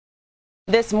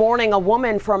This morning, a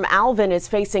woman from Alvin is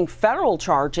facing federal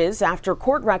charges after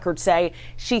court records say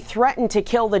she threatened to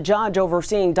kill the judge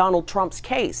overseeing Donald Trump's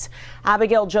case.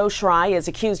 Abigail Jo Schrei is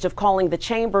accused of calling the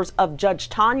chambers of Judge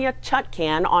Tanya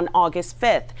Chutkan on August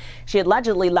 5th. She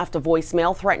allegedly left a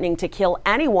voicemail threatening to kill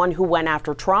anyone who went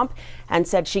after Trump and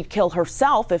said she'd kill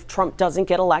herself if Trump doesn't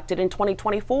get elected in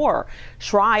 2024.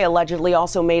 Schrei allegedly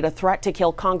also made a threat to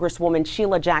kill Congresswoman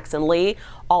Sheila Jackson Lee,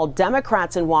 all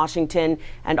Democrats in Washington,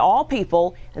 and all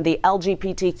people in the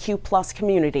LGBTQ+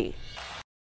 community.